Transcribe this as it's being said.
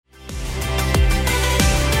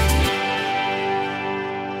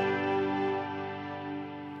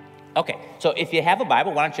Okay, so if you have a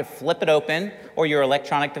Bible, why don't you flip it open or your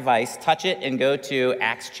electronic device, touch it, and go to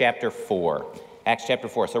Acts chapter 4. Acts chapter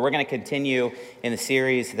 4. So we're going to continue in the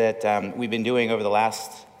series that we've been doing over the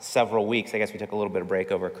last several weeks. I guess we took a little bit of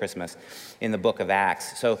break over Christmas in the book of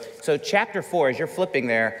Acts. So chapter 4, as you're flipping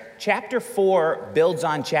there, chapter 4 builds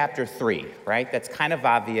on chapter 3, right? That's kind of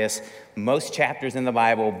obvious. Most chapters in the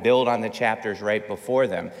Bible build on the chapters right before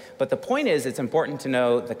them. But the point is, it's important to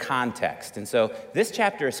know the context. And so this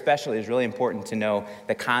chapter especially is really important to know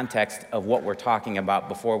the context of what we're talking about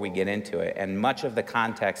before we get into it. And much of the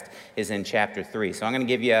context is in chapter 3. So I'm going to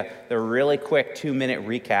give you the really quick 2-minute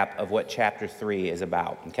recap of what chapter 3 is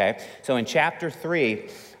about, okay? So in chapter 3,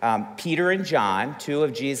 Peter and John, two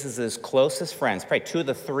of Jesus' closest friends, probably two of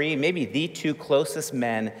the three, maybe the two closest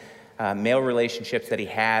men, male relationships that he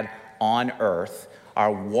had on earth,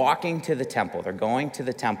 are walking to the temple. They're going to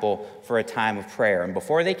the temple for a time of prayer. And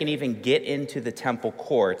before they can even get into the temple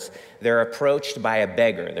courts, they're approached by a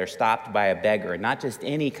beggar. They're stopped by a beggar, not just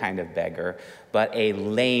any kind of beggar, but a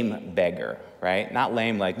lame beggar, right? Not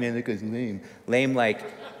lame like, man, that guy's lame. Lame like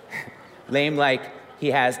he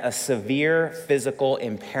has a severe physical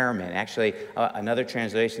impairment. Actually, another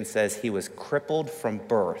translation says he was crippled from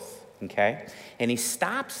birth. Okay, and he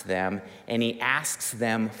stops them and he asks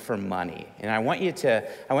them for money. And I want you to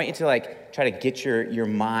like try to get your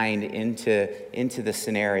mind into the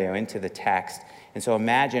scenario, into the text. And so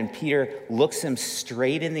imagine Peter looks him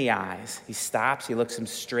straight in the eyes. He stops, he looks him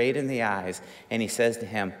straight in the eyes, and he says to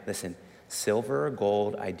him, "Listen, silver or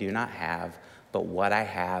gold I do not have, but what I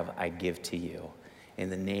have I give to you. In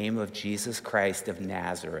the name of Jesus Christ of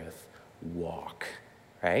Nazareth, walk."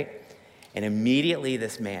 Right? And immediately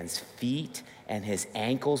this man's feet and his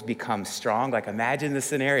ankles become strong. Like imagine the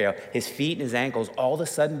scenario. His feet and his ankles all of a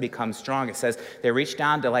sudden become strong. It says they reach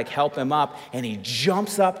down to like help him up, and he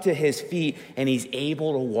jumps up to his feet and he's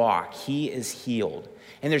able to walk. He is healed.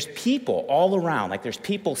 And there's people all around. Like there's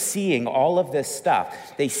people seeing all of this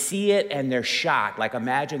stuff. They see it and they're shocked. Like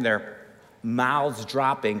imagine their mouths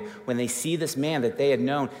dropping when they see this man that they had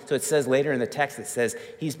known. So it says later in the text, it says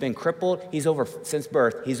he's been crippled. He's over, since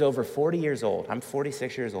birth, he's over 40 years old. I'm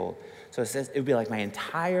 46 years old. So it says it would be like my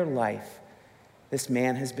entire life, this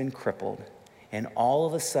man has been crippled. And all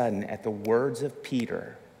of a sudden, at the words of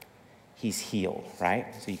Peter, he's healed, right?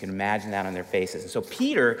 So you can imagine that on their faces. And so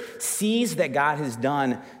Peter sees that God has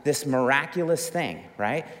done this miraculous thing,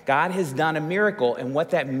 right? God has done a miracle, and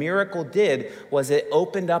what that miracle did was it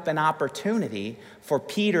opened up an opportunity for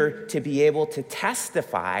Peter to be able to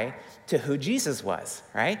testify to who Jesus was,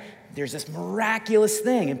 right? There's this miraculous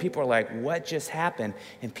thing, and people are like, what just happened?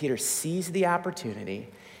 And Peter sees the opportunity,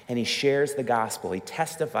 and he shares the gospel. He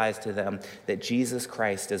testifies to them that Jesus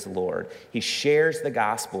Christ is Lord. He shares the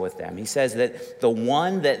gospel with them. He says that the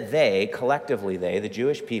one that they, collectively they, the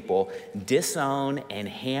Jewish people, disown and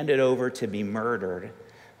handed over to be murdered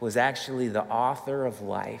was actually the author of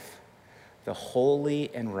life, the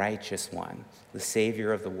holy and righteous one, the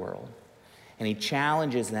Savior of the world. And he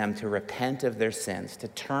challenges them to repent of their sins, to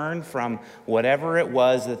turn from whatever it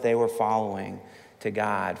was that they were following to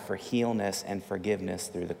God for healness and forgiveness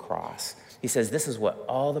through the cross. He says this is what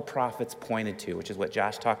all the prophets pointed to, which is what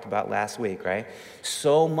Josh talked about last week, right?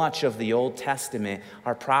 So much of the Old Testament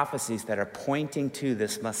are prophecies that are pointing to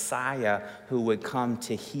this Messiah who would come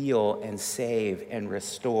to heal and save and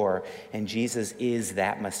restore. And Jesus is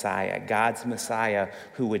that Messiah, God's Messiah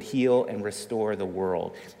who would heal and restore the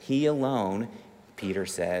world. He alone, Peter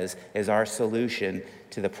says, is our solution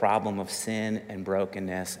to the problem of sin and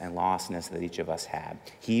brokenness and lostness that each of us have.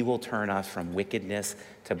 He will turn us from wickedness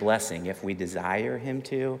to blessing if we desire him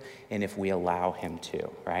to and if we allow him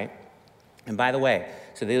to, right? And by the way,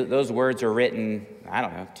 so those words are written,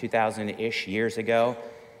 2,000-ish years ago.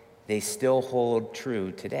 They still hold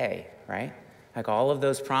true today, right? Like all of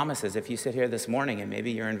those promises, if you sit here this morning and maybe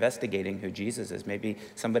you're investigating who Jesus is, maybe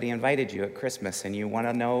somebody invited you at Christmas and you want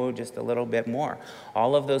to know just a little bit more.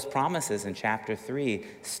 All of those promises in chapter 3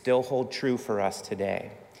 still hold true for us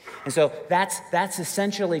today. And so that's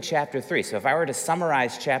essentially chapter 3. So if I were to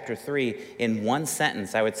summarize chapter 3 in one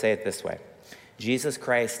sentence, I would say it this way. Jesus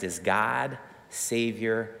Christ is God,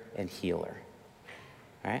 Savior, and healer.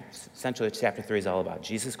 All right? Essentially what chapter 3 is all about.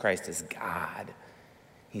 Jesus Christ is God.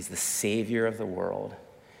 He's the Savior of the world,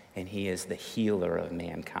 and he is the healer of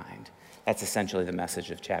mankind. That's essentially the message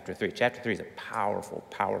of chapter 3. Chapter 3 is a powerful,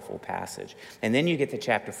 powerful passage. And then you get to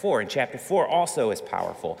chapter 4, and chapter 4 also is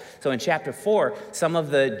powerful. So in chapter 4, some of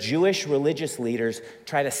the Jewish religious leaders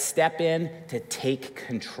try to step in to take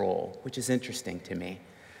control, which is interesting to me,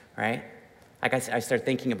 right? Like I started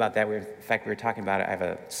thinking about that. In fact, we were talking about it. I have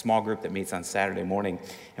a small group that meets on Saturday morning,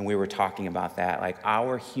 and we were talking about that. Like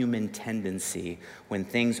our human tendency when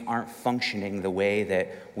things aren't functioning the way that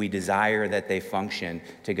we desire that they function,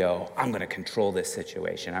 to go, I'm going to control this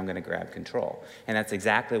situation. I'm going to grab control. And that's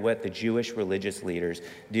exactly what the Jewish religious leaders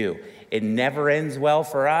do. It never ends well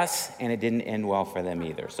for us, and it didn't end well for them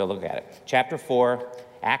either. So look at it. Chapter 4,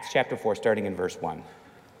 Acts chapter 4, starting in verse 1.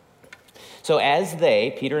 So as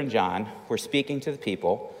they, Peter and John, were speaking to the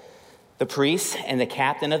people, the priests and the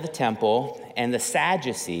captain of the temple and the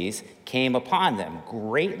Sadducees came upon them,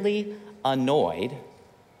 greatly annoyed.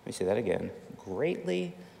 Let me say that again.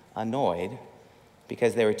 Greatly annoyed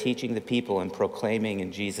because they were teaching the people and proclaiming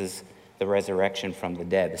in Jesus the resurrection from the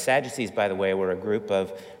dead. The Sadducees, by the way, were a group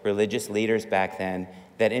of religious leaders back then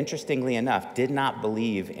that, interestingly enough, did not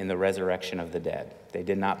believe in the resurrection of the dead. They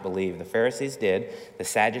did not believe. The Pharisees did. The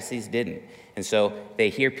Sadducees didn't. And so they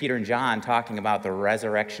hear Peter and John talking about the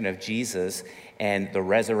resurrection of Jesus and the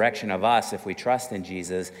resurrection of us if we trust in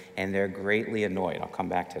Jesus, and they're greatly annoyed. I'll come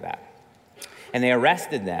back to that. And they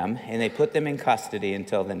arrested them, and they put them in custody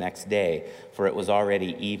until the next day, for it was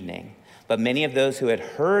already evening. But many of those who had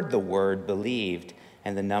heard the word believed,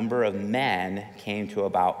 and the number of men came to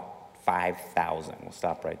about 5,000. We'll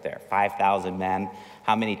stop right there. 5,000 men.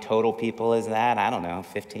 How many total people is that? I don't know,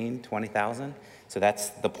 15, 20,000? So that's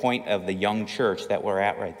the point of the young church that we're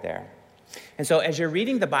at right there. And so as you're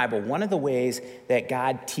reading the Bible, one of the ways that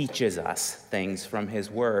God teaches us things from his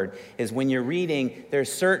word is when you're reading,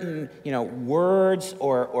 there's certain, words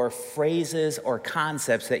or phrases or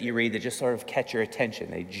concepts that you read that just sort of catch your attention.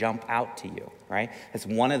 They jump out to you, right? That's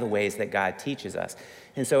one of the ways that God teaches us.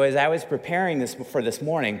 And so as I was preparing this for this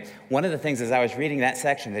morning, one of the things as I was reading that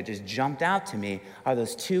section that just jumped out to me are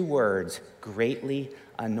those two words, greatly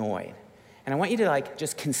annoyed. And I want you to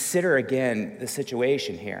just consider again the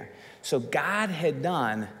situation here. So God had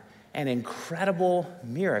done an incredible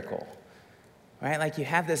miracle, right? Like you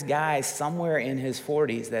have this guy somewhere in his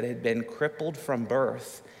 40s that had been crippled from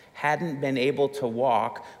birth, hadn't been able to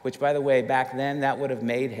walk, which by the way, back then that would have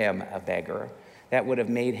made him a beggar. That would have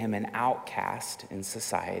made him an outcast in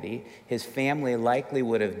society. His family likely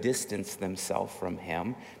would have distanced themselves from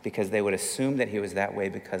him because they would assume that he was that way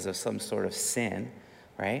because of some sort of sin,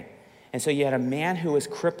 right? And so you had a man who was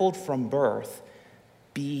crippled from birth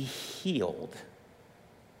be healed,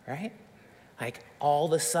 right? Like all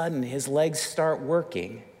of a sudden his legs start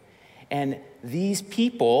working. And these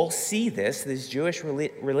people see this, these Jewish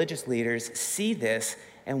religious leaders see this,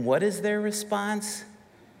 and what is their response?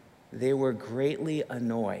 They were greatly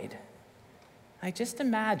annoyed. Like just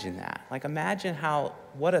imagine that. Like imagine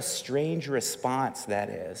what a strange response that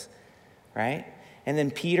is, right? And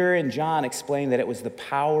then Peter and John explained that it was the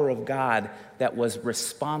power of God that was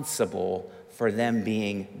responsible for them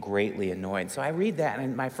being greatly annoyed. So I read that,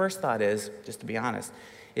 and my first thought is, just to be honest,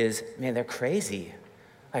 is, man, they're crazy.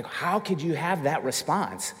 Like, how could you have that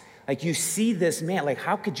response? Like, you see this man, like,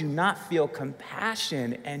 how could you not feel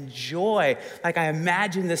compassion and joy? Like, I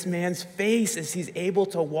imagine this man's face as he's able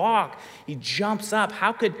to walk. He jumps up.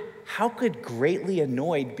 How could greatly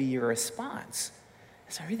annoyed be your response?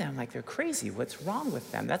 So I read that, I'm like, they're crazy. What's wrong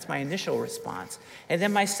with them? That's my initial response. And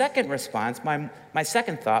then my second response, my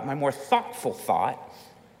second thought, my more thoughtful thought,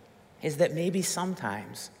 is that maybe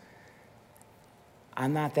sometimes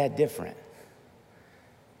I'm not that different.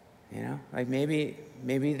 Like maybe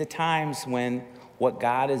the times when what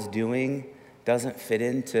God is doing doesn't fit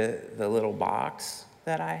into the little box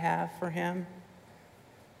that I have for him,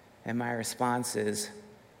 and my response is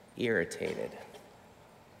irritated.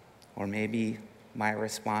 Or maybe my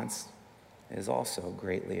response is also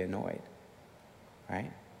greatly annoyed,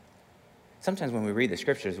 right? Sometimes when we read the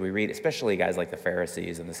scriptures, we read, especially guys like the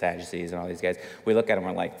Pharisees and the Sadducees and all these guys, we look at them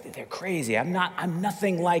and we're like, they're crazy. I'm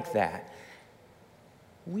nothing like that.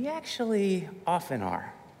 We actually often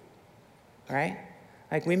are, right?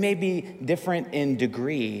 Like we may be different in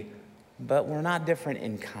degree, but we're not different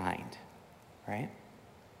in kind, right?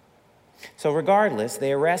 So regardless,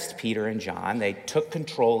 they arrest Peter and John. They took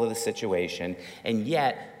control of the situation, and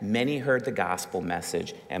yet many heard the gospel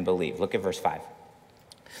message and believed. Look at verse 5.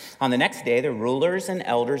 On the next day, the rulers and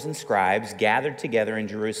elders and scribes gathered together in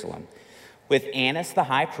Jerusalem with Annas the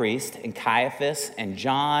high priest and Caiaphas and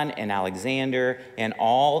John and Alexander and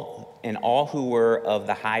all who were of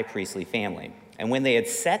the high priestly family. And when they had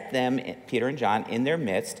set them, Peter and John, in their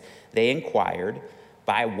midst, they inquired,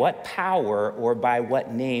 by what power or by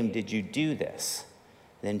what name did you do this?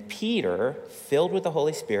 Then Peter, filled with the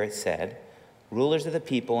Holy Spirit, said, rulers of the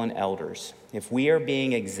people and elders, if we are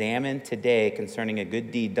being examined today concerning a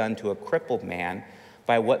good deed done to a crippled man,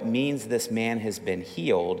 by what means this man has been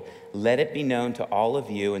healed, let it be known to all of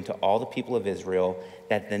you and to all the people of Israel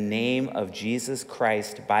that the name of Jesus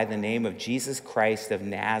Christ, by the name of Jesus Christ of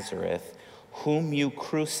Nazareth, whom you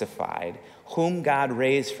crucified, whom God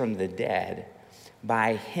raised from the dead,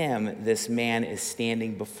 by him this man is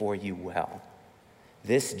standing before you well.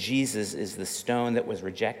 This Jesus is the stone that was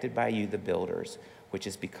rejected by you, the builders, which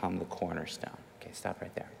has become the cornerstone. Okay, stop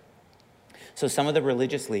right there. So some of the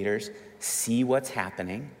religious leaders see what's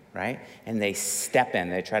happening, right? And they step in,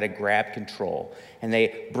 they try to grab control. And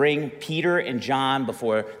they bring Peter and John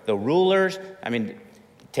before the rulers.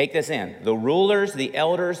 Take this in. The rulers, the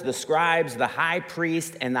elders, the scribes, the high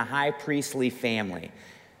priest, and the high priestly family.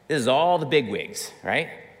 This is all the bigwigs, right?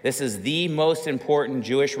 This is the most important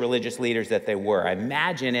Jewish religious leaders that they were. I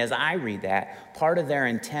imagine as I read that, part of their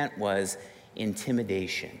intent was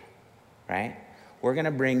intimidation, right? We're going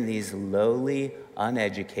to bring these lowly,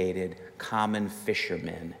 uneducated, common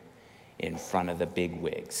fishermen in front of the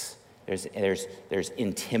bigwigs. There's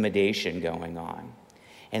intimidation going on.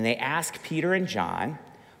 And they ask Peter and John,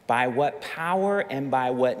 by what power and by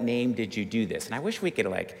what name did you do this? And I wish we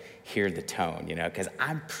could hear the tone, because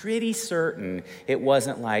I'm pretty certain it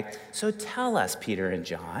wasn't so tell us, Peter and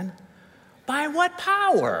John, by what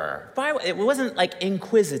power? It wasn't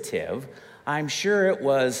inquisitive. I'm sure it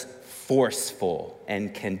was forceful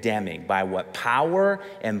and condemning. By what power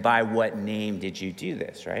and by what name did you do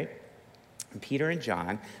this, right? And Peter and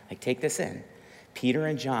John, take this in. Peter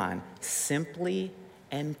and John simply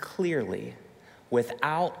and clearly,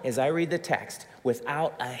 without, as I read the text,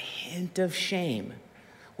 without a hint of shame,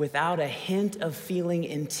 without a hint of feeling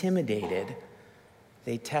intimidated,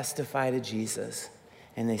 they testify to Jesus.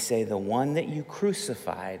 And they say, the one that you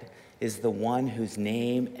crucified is the one whose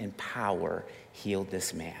name and power healed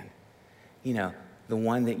this man. The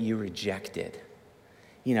one that you rejected.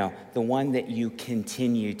 The one that you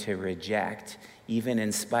continue to reject, even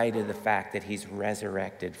in spite of the fact that he's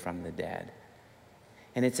resurrected from the dead.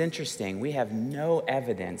 And it's interesting, we have no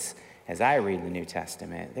evidence, as I read the New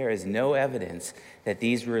Testament, there is no evidence that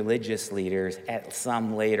these religious leaders at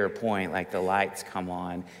some later point, the lights come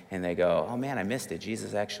on and they go, oh man, I missed it,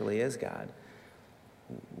 Jesus actually is God.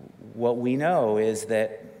 What we know is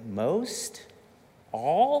that most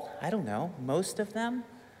of them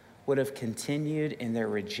would have continued in their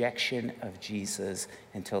rejection of Jesus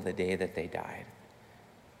until the day that they died.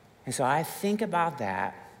 And so I think about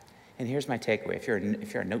that, and here's my takeaway. If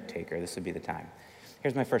you're a note taker, this would be the time.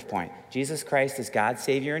 Here's my first point. Jesus Christ is God's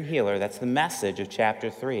Savior and healer. That's the message of chapter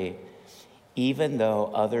 3, even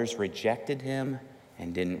though others rejected him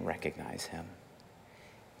and didn't recognize him.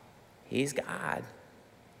 He's God.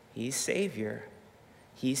 He's Savior.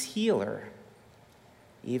 He's healer,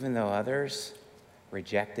 even though others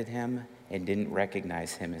rejected him and didn't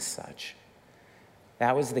recognize him as such.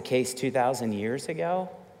 That was the case 2,000 years ago,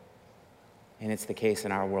 and it's the case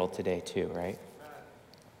in our world today too, right?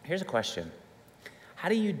 Here's a question. How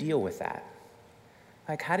do you deal with that?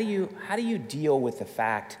 How do you deal with the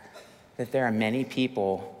fact that there are many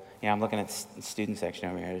people, I'm looking at the student section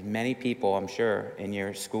over here, there's many people, I'm sure, in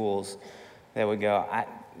your schools that would go,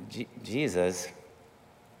 Jesus,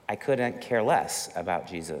 I couldn't care less about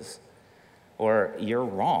Jesus. Or you're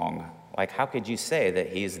wrong. How could you say that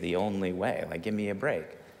he's the only way? Give me a break.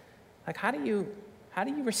 How do you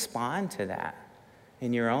respond to that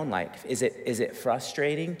in your own life? Is it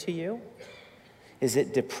frustrating to you? Is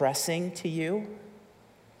it depressing to you?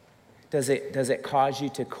 Does it cause you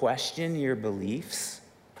to question your beliefs?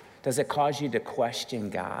 Does it cause you to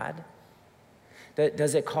question God?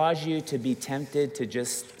 Does it cause you to be tempted to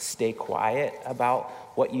just stay quiet about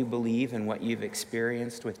what you believe and what you've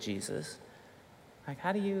experienced with Jesus?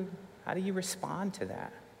 How do you respond to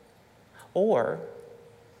that? Or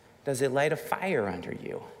does it light a fire under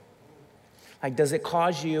you? Does it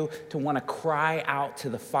cause you to want to cry out to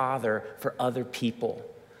the Father for other people,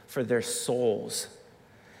 for their souls?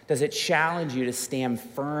 Does it challenge you to stand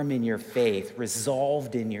firm in your faith,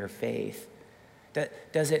 resolved in your faith?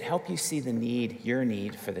 Does it help you see your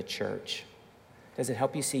need for the church? Does it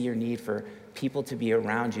help you see your need for people to be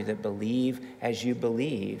around you that believe as you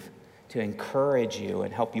believe, to encourage you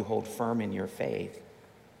and help you hold firm in your faith?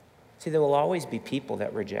 See, there will always be people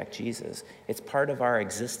that reject Jesus. It's part of our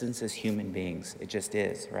existence as human beings. It just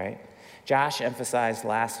is, right? Josh emphasized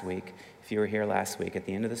last week, if you were here last week, at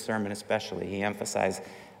the end of the sermon especially, he emphasized,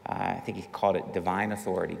 I think he called it divine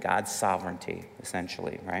authority, God's sovereignty,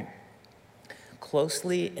 essentially, right?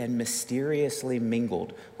 Closely and mysteriously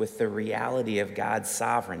mingled with the reality of God's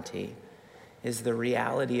sovereignty is the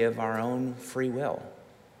reality of our own free will,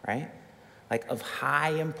 right? Of high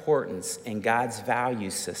importance in God's value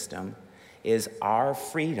system is our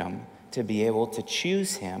freedom to be able to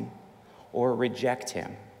choose him or reject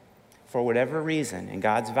him for whatever reason. In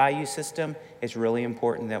God's value system, it's really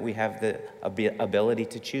important that we have the ability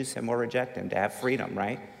to choose him or reject him, to have freedom,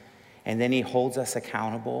 right? And then he holds us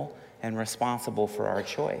accountable and responsible for our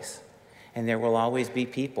choice. And there will always be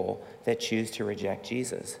people that choose to reject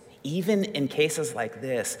Jesus. Even in cases like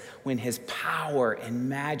this, when his power and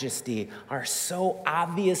majesty are so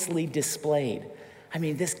obviously displayed. I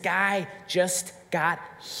mean, this guy just got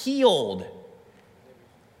healed.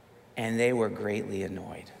 And they were greatly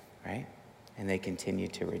annoyed, right? And they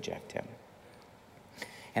continued to reject him.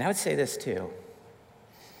 And I would say this too.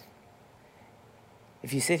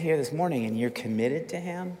 If you sit here this morning and you're committed to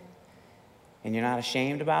him, and you're not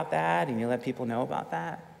ashamed about that, and you let people know about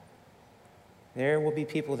that, there will be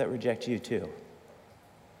people that reject you too.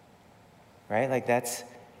 Right? Like that's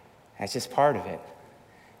just part of it.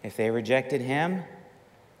 If they rejected him,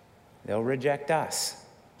 they'll reject us.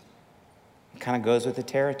 It kind of goes with the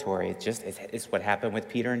territory. It's what happened with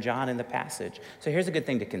Peter and John in the passage. So here's a good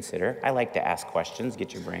thing to consider. I like to ask questions,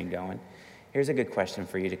 get your brain going. Here's a good question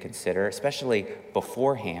for you to consider, especially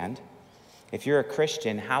beforehand. If you're a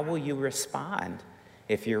Christian, how will you respond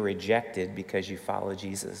if you're rejected because you follow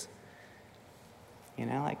Jesus? You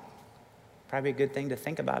know, like, probably a good thing to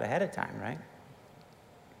think about ahead of time, right?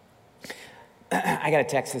 I got a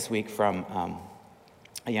text this week from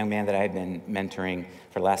a young man that I had been mentoring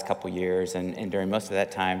for the last couple years, and during most of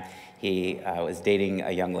that time, he was dating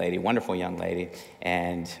a young lady, wonderful young lady,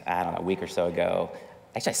 and I don't know, a week or so ago,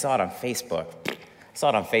 actually I saw it on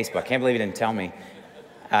Facebook. Can't believe he didn't tell me.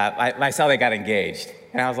 I saw they got engaged,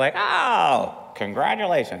 and I was like, oh,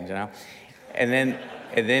 congratulations, you know? And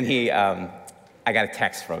then he, I got a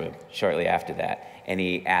text from him shortly after that, and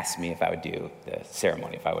he asked me if I would do the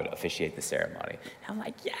ceremony, if I would officiate the ceremony. And I'm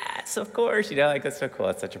like, yes, of course, you know, like that's so cool,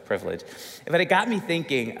 that's such a privilege. But it got me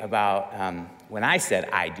thinking about when I said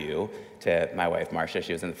I do to my wife, Marcia.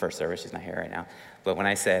 She was in the first service, she's not here right now. But when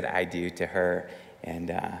I said I do to her, and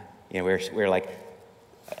you know, we were like,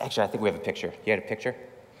 actually, I think we have a picture. You had a picture?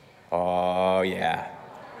 Oh, yeah.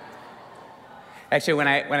 Actually, when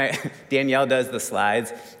I Danielle does the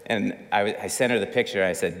slides, and I sent her the picture,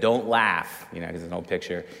 I said, don't laugh, you know, because it's an old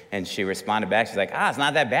picture. And she responded back, she's like, it's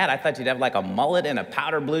not that bad. I thought you'd have like a mullet and a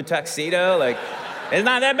powder blue tuxedo. Like, it's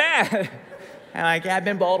not that bad. And I'm like, yeah, I've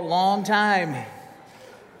been bald a long time.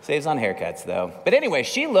 Saves on haircuts, though. But anyway,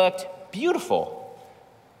 she looked beautiful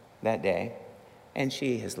that day. And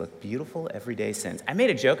she has looked beautiful every day since. I made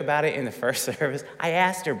a joke about it in the first service. I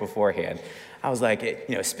asked her beforehand. I was like,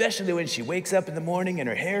 you know, especially when she wakes up in the morning and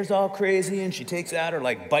her hair's all crazy and she takes out her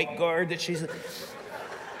like bite guard that she's.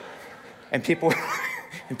 And people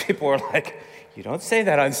were like, you don't say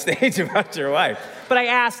that on stage about your wife. But I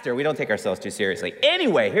asked her. We don't take ourselves too seriously.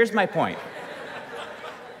 Anyway, here's my point.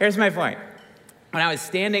 When we were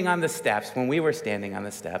standing on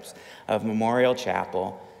the steps of Memorial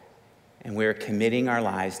Chapel, and we were committing our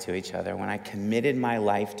lives to each other. When I committed my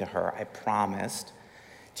life to her, I promised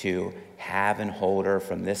to have and hold her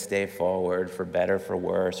from this day forward, for better, for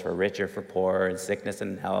worse, for richer, for poorer, in sickness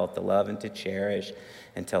and health, to love and to cherish,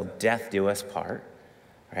 until death do us part.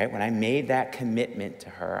 Right? When I made that commitment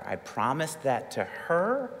to her, I promised that to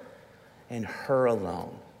her and her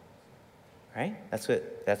alone. Right?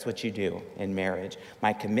 That's what you do in marriage.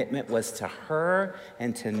 My commitment was to her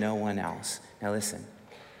and to no one else. Now listen.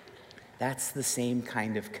 That's the same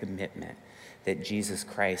kind of commitment that Jesus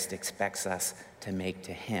Christ expects us to make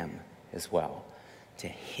to him as well. To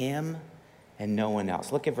him and no one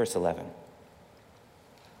else. Look at verse 11.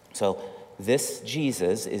 So this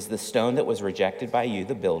Jesus is the stone that was rejected by you,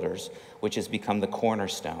 the builders, which has become the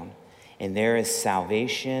cornerstone. And there is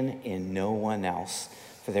salvation in no one else,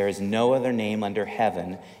 for there is no other name under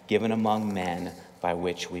heaven given among men by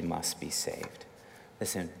which we must be saved.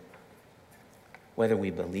 Listen. Whether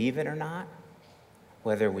we believe it or not,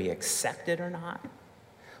 whether we accept it or not,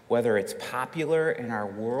 whether it's popular in our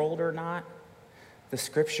world or not, the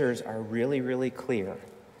scriptures are really, really clear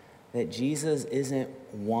that Jesus isn't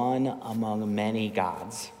one among many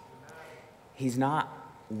gods. He's not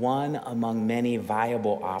one among many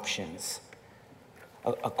viable options.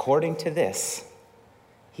 According to this,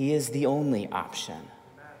 he is the only option,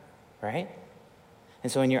 right?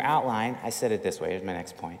 And so in your outline, I said it this way. Here's my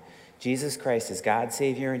next point. Jesus Christ is God,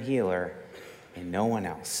 Savior, and Healer, and no one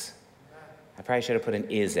else. I probably should have put an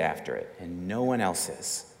is after it, and no one else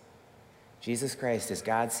is. Jesus Christ is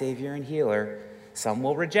God, Savior, and Healer. Some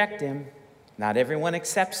will reject him. Not everyone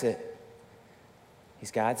accepts it. He's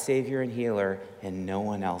God, Savior, and Healer, and no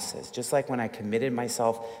one else is. Just like when I committed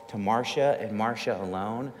myself to Marcia and Marcia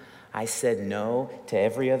alone, I said no to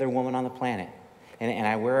every other woman on the planet. And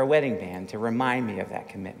I wear a wedding band to remind me of that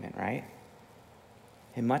commitment, right?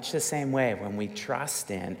 In much the same way, when we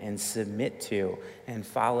trust in and submit to and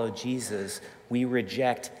follow Jesus, we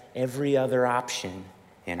reject every other option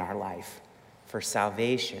in our life for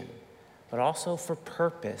salvation, but also for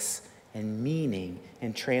purpose and meaning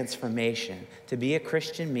and transformation. To be a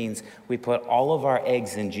Christian means we put all of our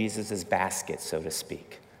eggs in Jesus' basket, so to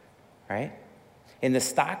speak, right? In the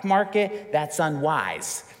stock market, that's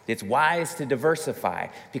unwise. It's wise to diversify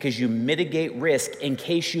because you mitigate risk in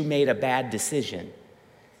case you made a bad decision.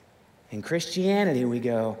 In Christianity, we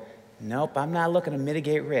go, nope, I'm not looking to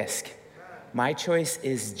mitigate risk. My choice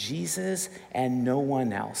is Jesus and no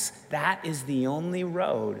one else. That is the only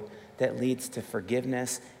road that leads to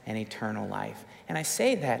forgiveness and eternal life. And I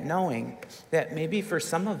say that knowing that maybe for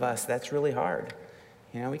some of us, that's really hard.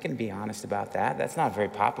 You know, we can be honest about that. That's not a very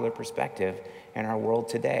popular perspective in our world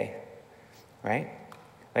today, right?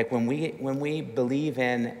 Like when we believe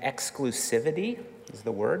in exclusivity, is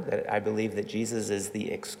the word, that I believe that Jesus is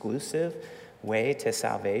the exclusive way to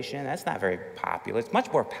salvation, that's not very popular. It's much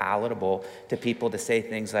more palatable to people to say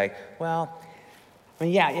things like, well, I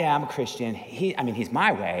mean, yeah, I'm a Christian. He's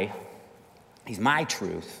my way. He's my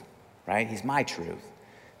truth, right? He's my truth.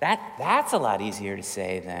 That's a lot easier to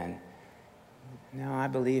say than, no, I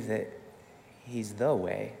believe that he's the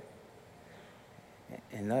way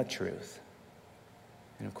and the truth.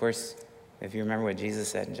 And of course, if you remember what Jesus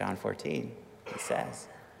said in John 14,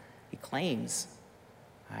 he claims,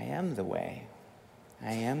 I am the way,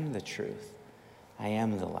 I am the truth, I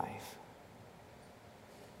am the life.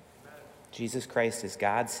 Jesus Christ is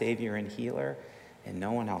God's Savior and healer, and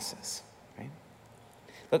no one else's, right?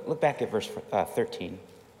 Look back at verse 13.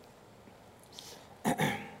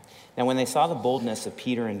 Now, when they saw the boldness of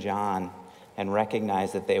Peter and John and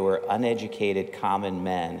recognized that they were uneducated common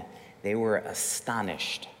men, they were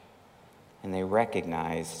astonished, and they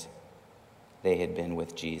recognized they had been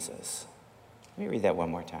with Jesus. Let me read that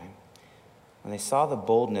one more time. When they saw the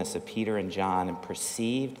boldness of Peter and John and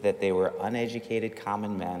perceived that they were uneducated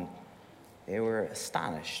common men, they were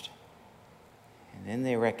astonished. And then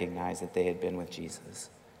they recognized that they had been with Jesus.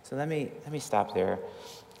 So let me stop there.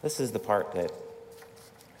 This is the part that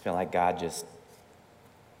I feel like God just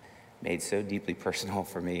made so deeply personal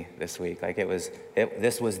for me this week. Like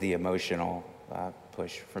this was the emotional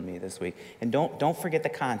push for me this week. And don't forget the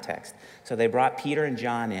context. So they brought Peter and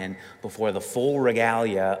John in before the full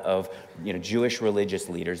regalia of Jewish religious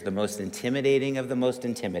leaders, the most intimidating of the most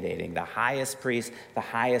intimidating, the highest priests, the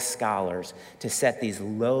highest scholars, to set these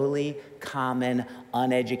lowly, common,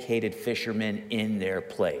 uneducated fishermen in their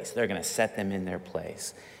place. They're going to set them in their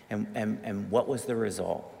place. And what was the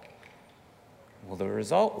result? Well, the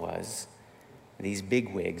result was these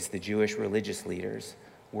bigwigs, the Jewish religious leaders,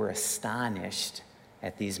 were astonished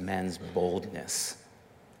at these men's boldness.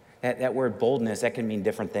 That word boldness, that can mean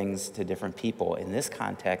different things to different people. In this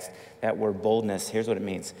context, that word boldness, here's what it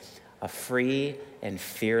means: a free and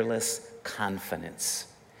fearless confidence.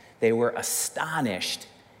 They were astonished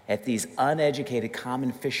at these uneducated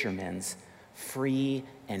common fishermen's free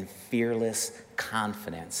and fearless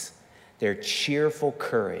confidence, their cheerful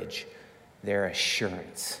courage, their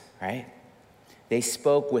assurance, right? They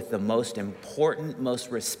spoke with the most important,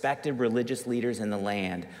 most respected religious leaders in the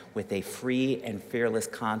land with a free and fearless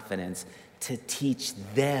confidence to teach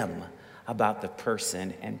them about the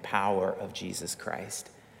person and power of Jesus Christ.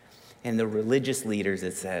 And the religious leaders,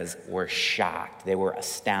 it says, were shocked. They were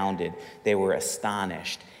astounded. They were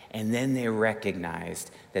astonished. And then they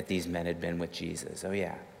recognized that these men had been with Jesus. Oh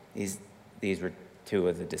yeah, these were two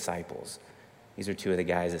of the disciples. These are two of the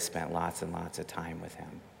guys that spent lots and lots of time with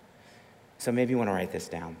him. So maybe you want to write this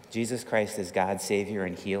down. Jesus Christ is God's Savior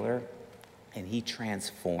and healer, and he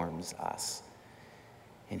transforms us.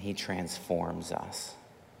 And he transforms us.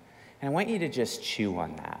 And I want you to just chew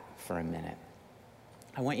on that for a minute.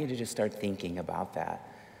 I want you to just start thinking about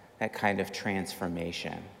that kind of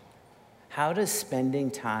transformation. How does spending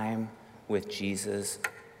time with Jesus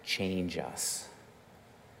change us?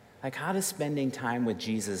 Like, how does spending time with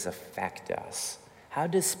Jesus affect us? How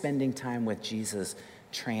does spending time with Jesus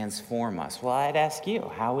transform us? Well, I'd ask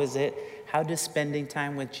you, how does spending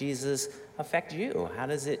time with Jesus affect you? How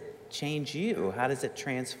does it change you? How does it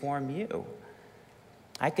transform you?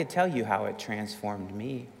 I could tell you how it transformed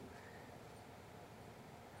me.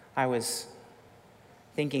 I was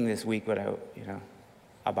thinking this week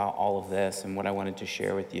about all of this and what I wanted to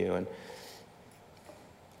share with you, and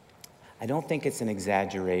I don't think it's an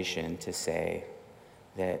exaggeration to say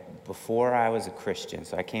that before I was a Christian,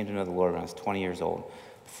 so I came to know the Lord when I was 20 years old.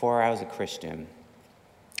 Before I was a Christian,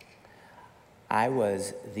 I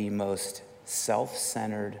was the most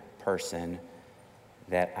self-centered person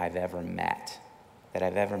that I've ever met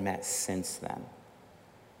since then.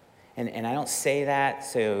 And I don't say that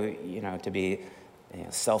so, to be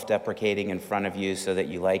self-deprecating in front of you so that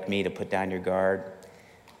you like me, to put down your guard.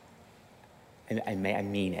 I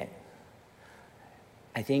mean it.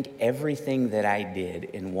 I think everything that I did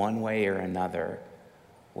in one way or another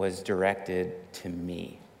was directed to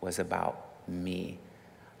me, was about me.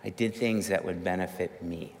 I did things that would benefit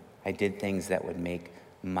me. I did things that would make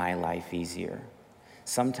my life easier.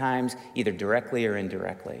 Sometimes either directly or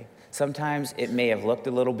indirectly. Sometimes it may have looked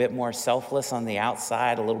a little bit more selfless on the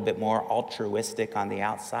outside, a little bit more altruistic on the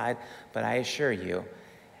outside, but I assure you,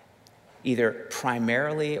 either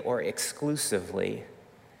primarily or exclusively,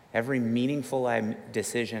 every meaningful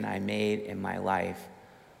decision I made in my life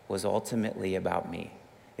was ultimately about me.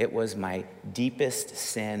 It was my deepest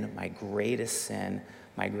sin, my greatest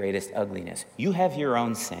ugliness. You have your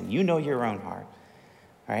own sin. You know your own heart,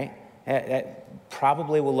 right? That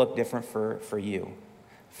probably will look different for you.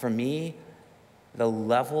 For me, the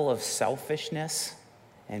level of selfishness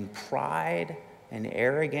and pride and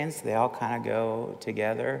arrogance, they all kind of go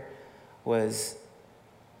together, was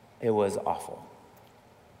awful.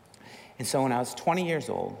 And so when I was 20 years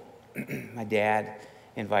old, my dad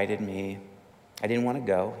invited me. I didn't want to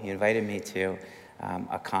go. He invited me to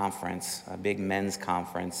a conference, a big men's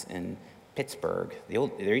conference in Pittsburgh.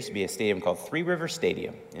 There used to be a stadium called Three River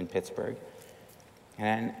Stadium in Pittsburgh.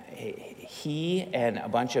 And he and a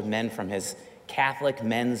bunch of men from his Catholic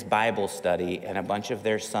men's Bible study and a bunch of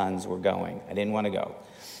their sons were going. I didn't want to go,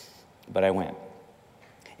 but I went.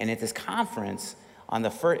 And at this conference,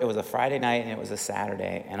 it was a Friday night and it was a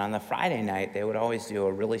Saturday. And on the Friday night, they would always do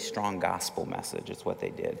a really strong gospel message. It's what they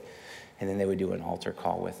did. And then they would do an altar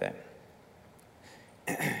call with it.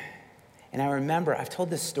 And I remember, I've told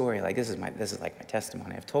this story, this is like my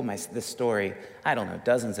testimony. I've told this story, I don't know,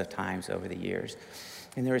 dozens of times over the years.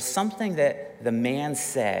 And there was something that the man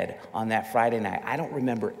said on that Friday night. I don't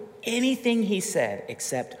remember anything he said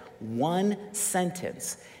except one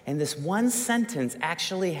sentence. And this one sentence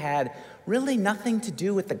actually had really nothing to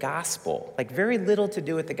do with the gospel, very little to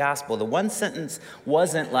do with the gospel. The one sentence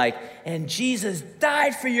wasn't like, and Jesus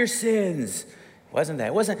died for your sins. Wasn't that?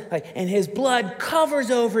 It wasn't like, and his blood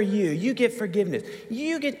covers over you. You get forgiveness.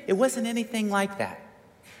 It wasn't anything like that.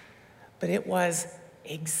 But it was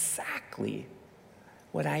exactly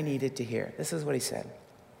what I needed to hear. This is what he said.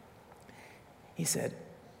 He said,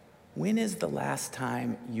 when is the last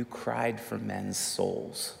time you cried for men's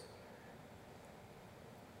souls?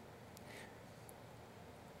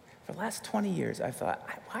 For the last 20 years, I thought,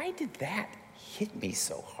 why did that hit me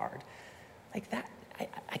so hard? Like that,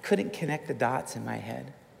 I couldn't connect the dots in my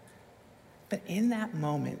head. But in that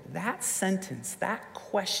moment, that sentence, that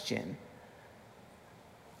question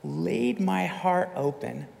laid my heart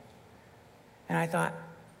open. And I thought,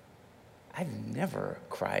 I've never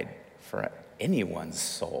cried for anyone's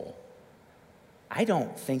soul. I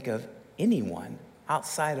don't think of anyone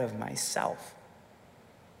outside of myself.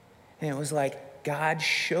 And it was like God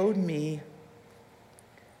showed me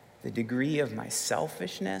the degree of my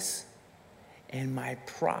selfishness and my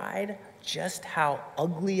pride, just how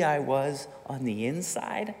ugly I was on the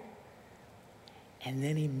inside. And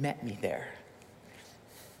then he met me there.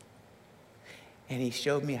 And he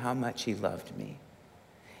showed me how much he loved me.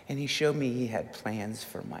 And he showed me he had plans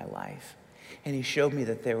for my life. And he showed me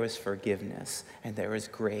that there was forgiveness, and there was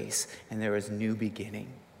grace, and there was new beginning.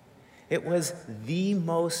 It was the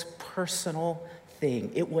most personal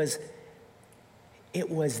thing. It was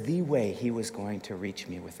the way he was going to reach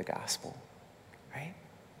me with the gospel, right?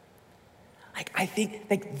 I think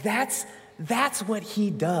that's what he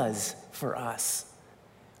does for us,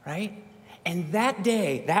 right? And that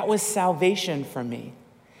day, that was salvation for me.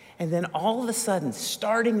 And then all of a sudden,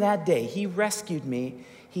 starting that day, he rescued me.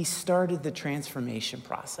 He started the transformation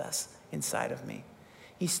process inside of me.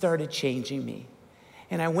 He started changing me.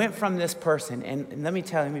 And I went from this person, and let me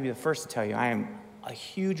tell you, maybe the first to tell you, I am a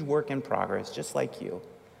huge work in progress, just like you.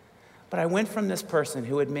 But I went from this person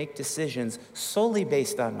who would make decisions solely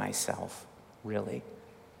based on myself, really,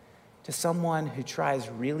 to someone who tries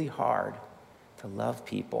really hard to love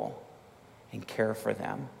people and care for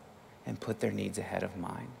them and put their needs ahead of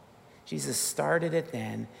mine. Jesus started it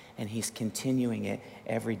then, and he's continuing it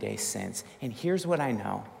every day since. And here's what I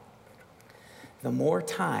know. The more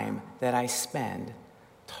time that I spend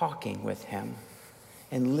talking with him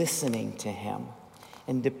and listening to him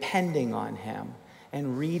and depending on him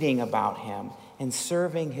and reading about him and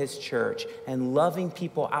serving his church and loving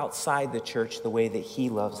people outside the church the way that he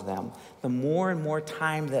loves them, the more and more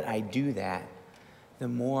time that I do that, the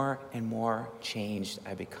more and more changed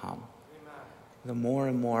I become. The more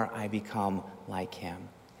and more I become like him.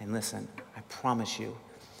 And listen, I promise you,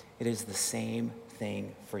 it is the same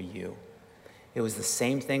thing for you. It was the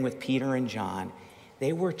same thing with Peter and John.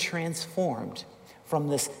 They were transformed from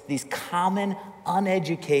these common,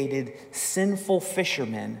 uneducated, sinful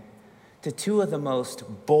fishermen to two of the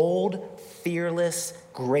most bold, fearless,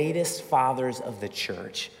 greatest fathers of the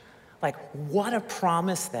church. Like, what a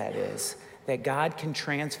promise that is, that God can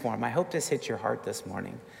transform. I hope this hit your heart this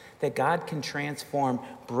morning, that God can transform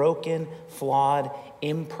broken, flawed,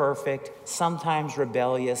 imperfect, sometimes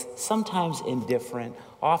rebellious, sometimes indifferent,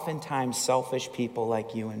 oftentimes selfish people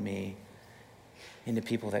like you and me into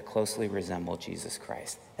people that closely resemble Jesus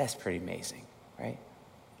Christ. That's pretty amazing, right?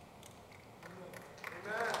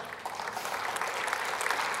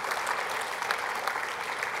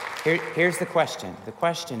 Here's the question. The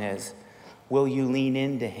question is, will you lean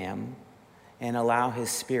into him and allow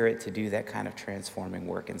his Spirit to do that kind of transforming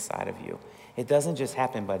work inside of you? It doesn't just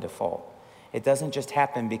happen by default. It doesn't just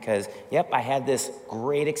happen because, yep, I had this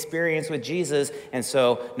great experience with Jesus, and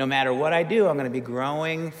so no matter what I do, I'm going to be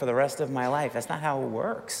growing for the rest of my life. That's not how it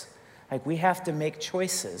works. Like, we have to make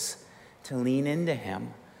choices to lean into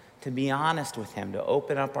him, to be honest with him, to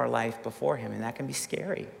open up our life before him, and that can be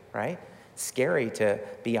scary, right? Scary to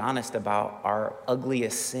be honest about our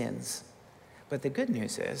ugliest sins. But the good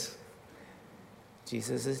news is,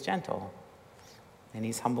 Jesus is gentle, and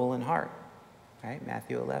he's humble in heart, right?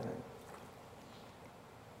 Matthew 11.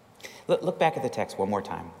 Look back at the text one more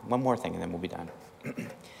time. One more thing, and then we'll be done.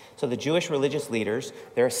 So the Jewish religious leaders,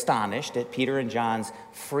 they're astonished at Peter and John's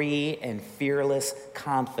free and fearless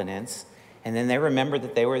confidence. And then they remember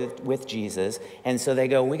that they were with Jesus. And so they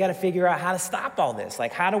go, we got to figure out how to stop all this.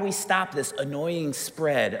 Like, how do we stop this annoying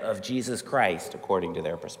spread of Jesus Christ, according to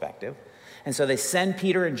their perspective? And so they send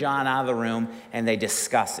Peter and John out of the room, and they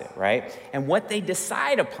discuss it, right? And what they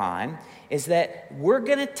decide upon is that we're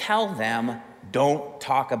going to tell them, don't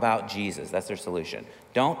talk about Jesus. That's their solution.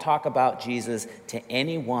 Don't talk about Jesus to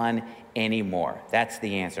anyone anymore. That's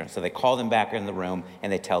the answer. So they call them back in the room,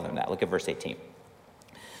 and they tell them that. Look at verse 18.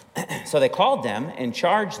 So they called them and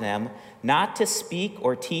charged them not to speak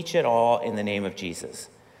or teach at all in the name of Jesus.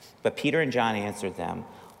 But Peter and John answered them,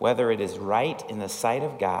 whether it is right in the sight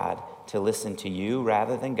of God to listen to you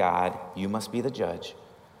rather than God, you must be the judge.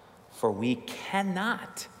 For we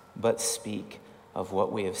cannot but speak of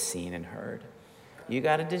what we have seen and heard. You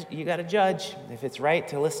got to judge if it's right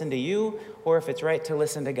to listen to you or if it's right to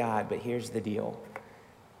listen to God. But here's the deal.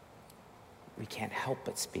 We can't help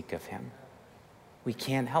but speak of him. We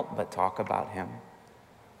can't help but talk about him.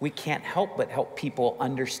 We can't help but help people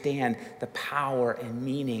understand the power and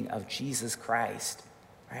meaning of Jesus Christ,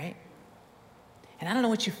 right? And I don't know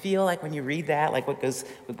what you feel like when you read that, like what goes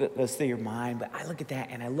through your mind, but I look at that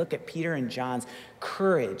and I look at Peter and John's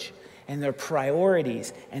courage and their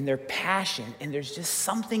priorities and their passion, and there's just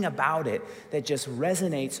something about it that just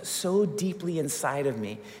resonates so deeply inside of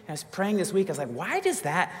me. And I was praying this week, I was like, why does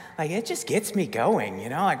that, like, it just gets me going, you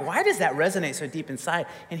know? Like, why does that resonate so deep inside?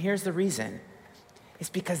 And here's the reason. It's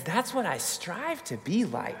because that's what I strive to be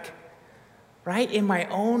like, right? In my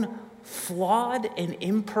own flawed and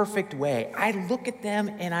imperfect way. I look at them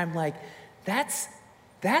and I'm like, that's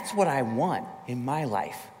what I want in my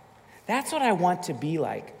life. That's what I want to be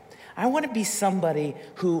like. I want to be somebody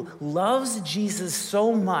who loves Jesus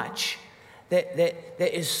so much that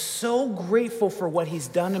is so grateful for what he's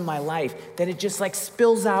done in my life that it just like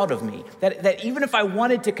spills out of me. That even if I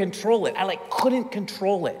wanted to control it, I like couldn't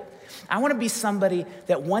control it. I want to be somebody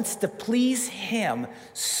that wants to please him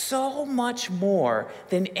so much more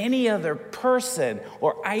than any other person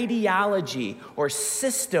or ideology or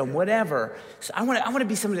system, whatever. So I want to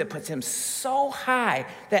be somebody that puts him so high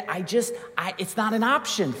that it's not an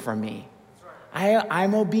option for me.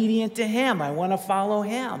 I'm obedient to him. I want to follow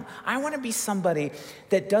him. I want to be somebody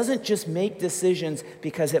that doesn't just make decisions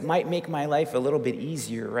because it might make my life a little bit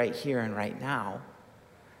easier right here and right now.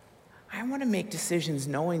 I want to make decisions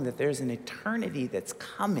knowing that there's an eternity that's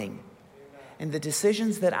coming. And the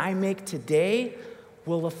decisions that I make today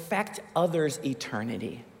will affect others'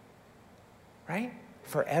 eternity. Right?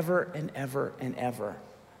 Forever and ever and ever.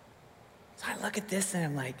 So I look at this and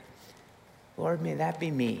I'm like, Lord, may that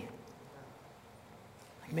be me.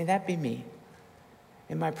 May that be me.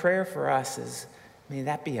 And my prayer for us is, may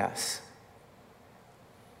that be us.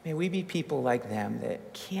 May we be people like them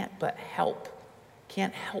that can't help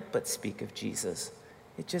but speak of Jesus.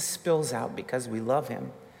 It just spills out because we love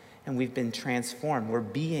him and we've been transformed. We're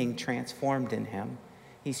being transformed in him.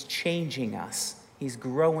 He's changing us. He's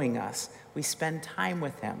growing us. We spend time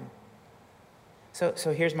with him.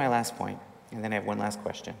 So here's my last point. And then I have one last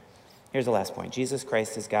question. Here's the last point. Jesus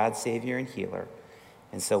Christ is God's Savior and healer,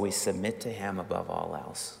 and so we submit to him above all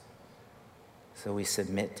else. So we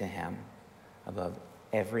submit to him above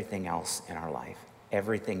everything else in our life,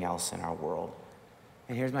 everything else in our world.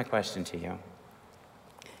 And here's my question to you.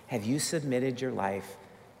 Have you submitted your life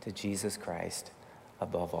to Jesus Christ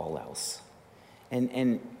above all else?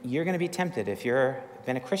 And you're going to be tempted, if you've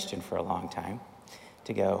been a Christian for a long time,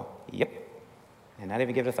 to go, yep, and not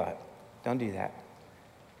even give it a thought. Don't do that.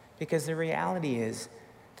 Because the reality is,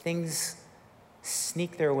 things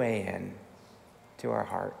sneak their way in to our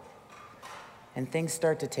heart. And things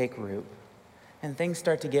start to take root. And things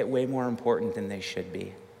start to get way more important than they should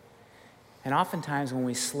be. And oftentimes when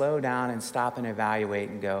we slow down and stop and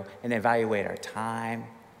evaluate our time,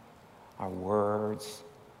 our words,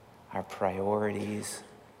 our priorities,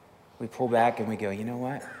 we pull back and we go, you know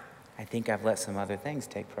what? I think I've let some other things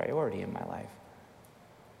take priority in my life.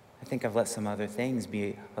 I think I've let some other things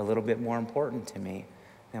be a little bit more important to me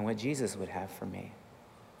than what Jesus would have for me.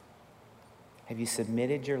 Have you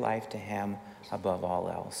submitted your life to him above all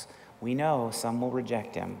else? We know some will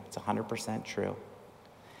reject him. It's 100% true.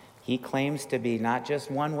 He claims to be not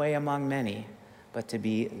just one way among many, but to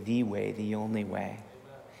be the way, the only way.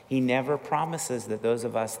 He never promises that those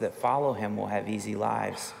of us that follow him will have easy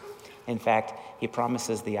lives. In fact, he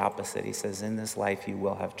promises the opposite. He says, in this life you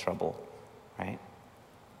will have trouble, right?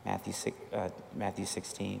 Matthew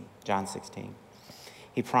 16, John 16.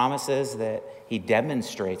 He promises that he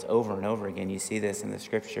demonstrates over and over again, you see this in the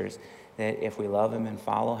scriptures, that if we love him and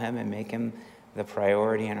follow him and make him the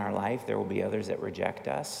priority in our life, there will be others that reject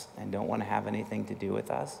us and don't want to have anything to do with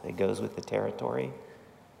us. It goes with the territory.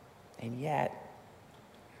 And yet,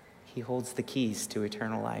 he holds the keys to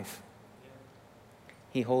eternal life.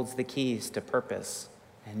 He holds the keys to purpose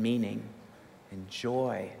and meaning and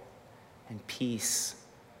joy and peace,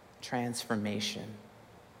 transformation.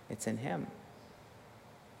 It's in him.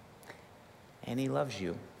 And he loves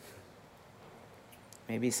you.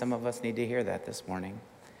 Maybe some of us need to hear that this morning.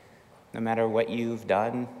 No matter what you've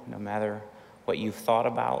done, no matter what you've thought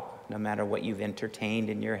about, no matter what you've entertained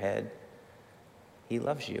in your head, he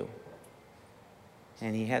loves you.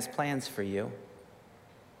 And he has plans for you.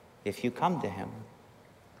 If you come to him,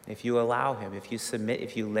 if you allow him, if you submit,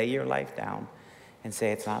 if you lay your life down and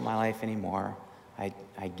say, it's not my life anymore,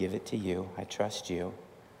 I give it to you, I trust you,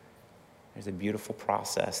 there's a beautiful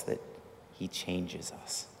process that he changes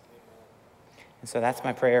us. And so that's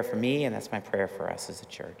my prayer for me, and that's my prayer for us as a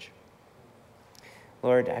church.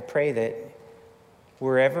 Lord, I pray that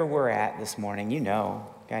wherever we're at this morning,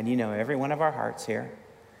 God, you know every one of our hearts here.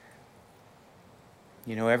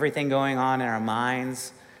 You know everything going on in our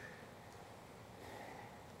minds.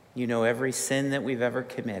 You know every sin that we've ever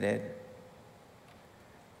committed.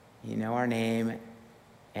 You know our name,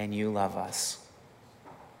 and you love us.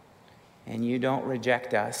 And you don't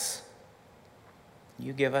reject us.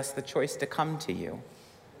 You give us the choice to come to you,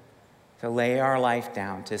 to lay our life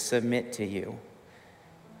down, to submit to you.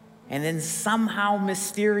 And then somehow,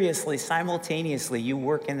 mysteriously, simultaneously, you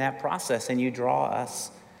work in that process and you draw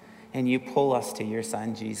us and you pull us to your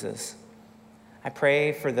Son, Jesus. I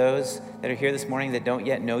pray for those that are here this morning that don't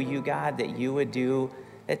yet know you, God,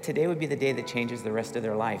 that today would be the day that changes the rest of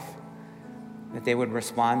their life, that they would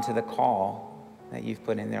respond to the call that you've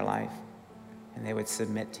put in their life, and they would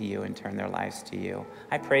submit to you and turn their lives to you.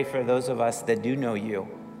 I pray for those of us that do know you,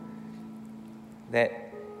 that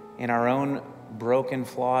in our own broken,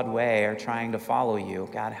 flawed way are trying to follow you.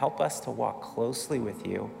 God, help us to walk closely with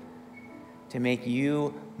you, to make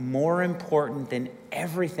you more important than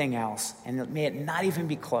everything else, and may it not even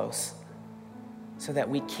be close, so that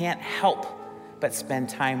we can't help but spend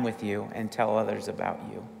time with you and tell others about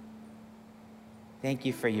you. Thank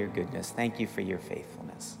you for your goodness. Thank you for your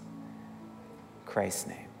faithfulness. In Christ's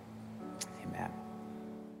name, amen.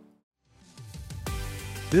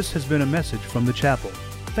 This has been a message from the chapel.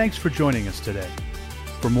 Thanks for joining us today.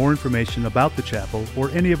 For more information about the chapel or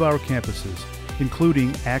any of our campuses,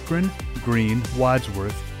 including Akron, Greene,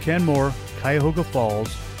 Wadsworth, Kenmore, Cuyahoga Falls,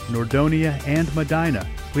 Nordonia, and Medina,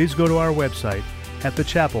 please go to our website at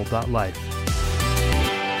thechapel.life.